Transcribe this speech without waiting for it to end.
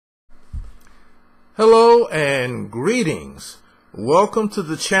Hello and greetings. Welcome to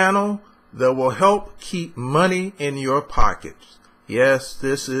the channel that will help keep money in your pockets. Yes,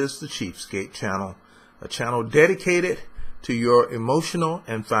 this is the Cheapskate channel, a channel dedicated to your emotional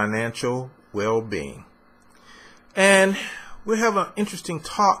and financial well-being. And we have an interesting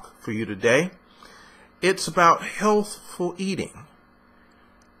talk for you today. It's about healthful eating.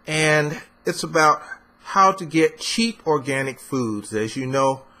 And it's about how to get cheap organic foods. As you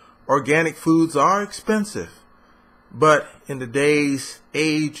know, organic foods are expensive, but in today's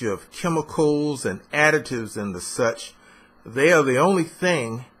age of chemicals and additives and the such, they are the only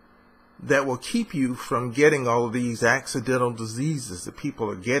thing that will keep you from getting all of these accidental diseases that people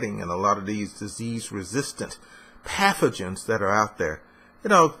are getting, and a lot of these disease-resistant pathogens that are out there.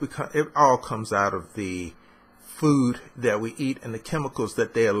 It all comes out of the food that we eat and the chemicals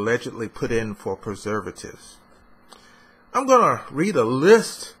that they allegedly put in for preservatives. I'm going to read a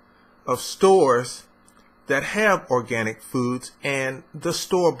list of stores that have organic foods and the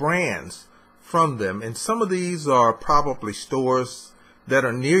store brands from them. And some of these are probably stores that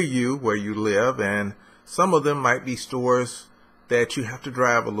are near you where you live, and some of them might be stores that you have to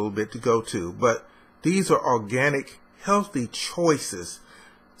drive a little bit to go to. But these are organic, healthy choices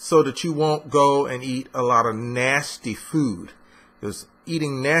so that you won't go and eat a lot of nasty food. Because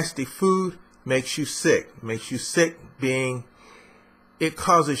eating nasty food makes you sick. Makes you sick being it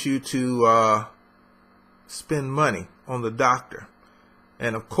causes you to spend money on the doctor.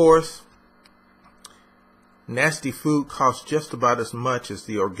 And of course, nasty food costs just about as much as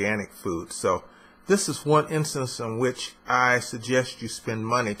the organic food. So this is one instance in which I suggest you spend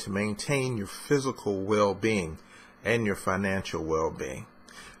money to maintain your physical well-being and your financial well-being.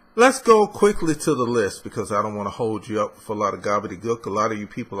 Let's go quickly to the list because I don't want to hold you up with a lot of gobbledygook. A lot of you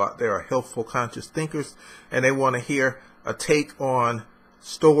people out there are healthful, conscious thinkers, and they want to hear a take on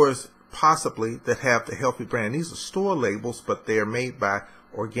stores possibly that have the healthy brand. These are store labels, but they are made by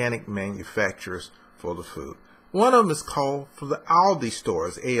organic manufacturers for the food. One of them is called for the Aldi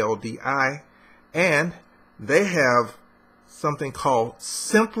stores, A-L-D-I, and they have something called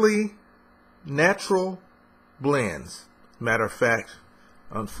Simply Natural Blends. Matter of fact,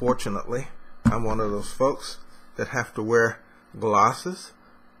 unfortunately, I'm one of those folks that have to wear glasses.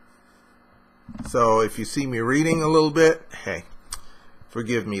 So if you see me reading a little bit, hey,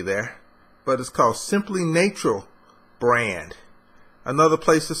 forgive me there. But it's called Simply Natural brand. Another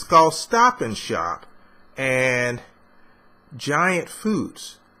place is called Stop and Shop. And Giant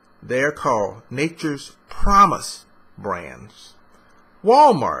Foods, they're called Nature's Promise brands.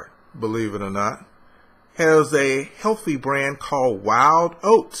 Walmart, believe it or not, has a healthy brand called Wild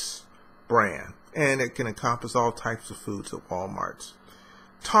Oats brand. And it can encompass all types of foods at Walmart's.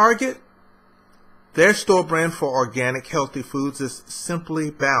 Target, their store brand for organic healthy foods is Simply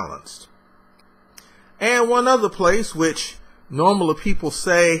Balanced. And one other place which normally people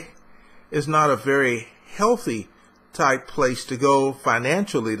say is not a very healthy type place to go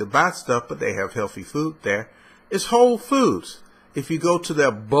financially to buy stuff, but they have healthy food there, is Whole Foods. If you go to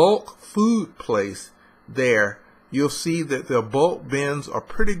their bulk food place there, you'll see that their bulk bins are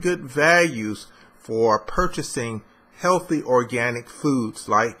pretty good values for purchasing healthy organic foods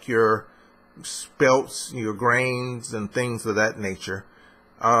like your spelts, your grains, and things of that nature.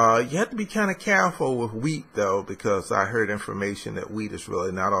 You have to be kind of careful with wheat, though, because I heard information that wheat is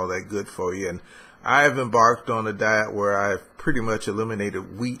really not all that good for you. And I have embarked on a diet where I've pretty much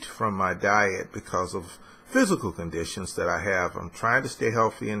eliminated wheat from my diet because of physical conditions that I have. I'm trying to stay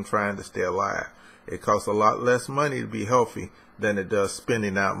healthy and trying to stay alive. It costs a lot less money to be healthy than it does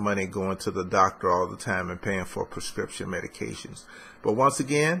spending out money going to the doctor all the time and paying for prescription medications. But once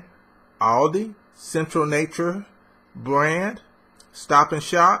again, Aldi, Central Nature brand, Stop and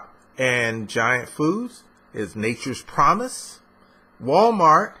Shop, and Giant Foods is Nature's Promise.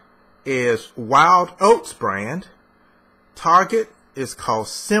 Walmart is Wild Oats brand. Target is called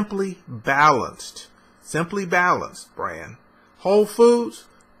Simply Balanced. Simply Balanced brand. Whole Foods,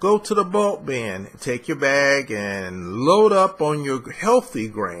 go to the bulk bin, take your bag and load up on your healthy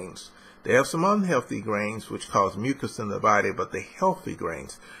grains. They have some unhealthy grains which cause mucus in the body, but the healthy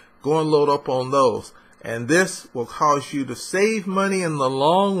grains, go and load up on those. And this will cause you to save money in the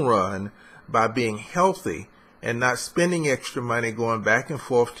long run by being healthy and not spending extra money going back and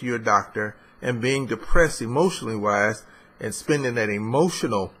forth to your doctor and being depressed emotionally wise and spending that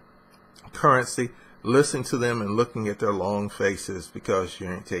emotional currency listening to them and looking at their long faces because you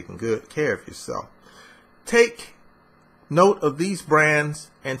ain't taking good care of yourself. Take note of these brands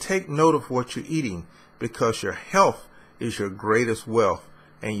and take note of what you're eating because your health is your greatest wealth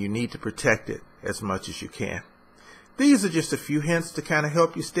and you need to protect it as much as you can. these are just a few hints to kind of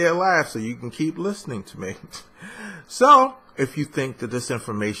help you stay alive so you can keep listening to me. So, if you think that this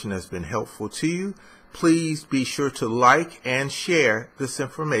information has been helpful to you, please be sure to like and share this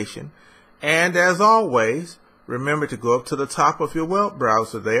information. And as always, remember to go up to the top of your web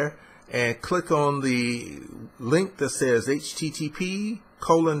browser there and click on the link that says http://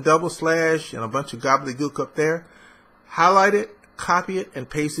 and a bunch of gobbledygook up there. Highlight it, copy it, and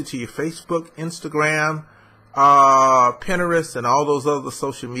paste it to your Facebook, Instagram, Pinterest, and all those other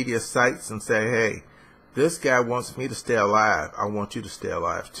social media sites and say, hey, this guy wants me to stay alive. I want you to stay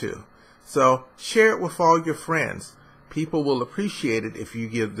alive too. So share it with all your friends. People will appreciate it if you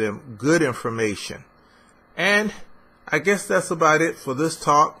give them good information. And I guess that's about it for this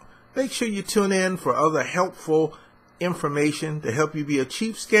talk. Make sure you tune in for other helpful information to help you be a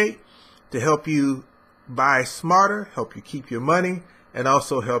cheapskate, to help you buy smarter, help you keep your money, and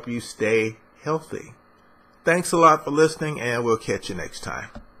also help you stay healthy. Thanks a lot for listening, and we'll catch you next time.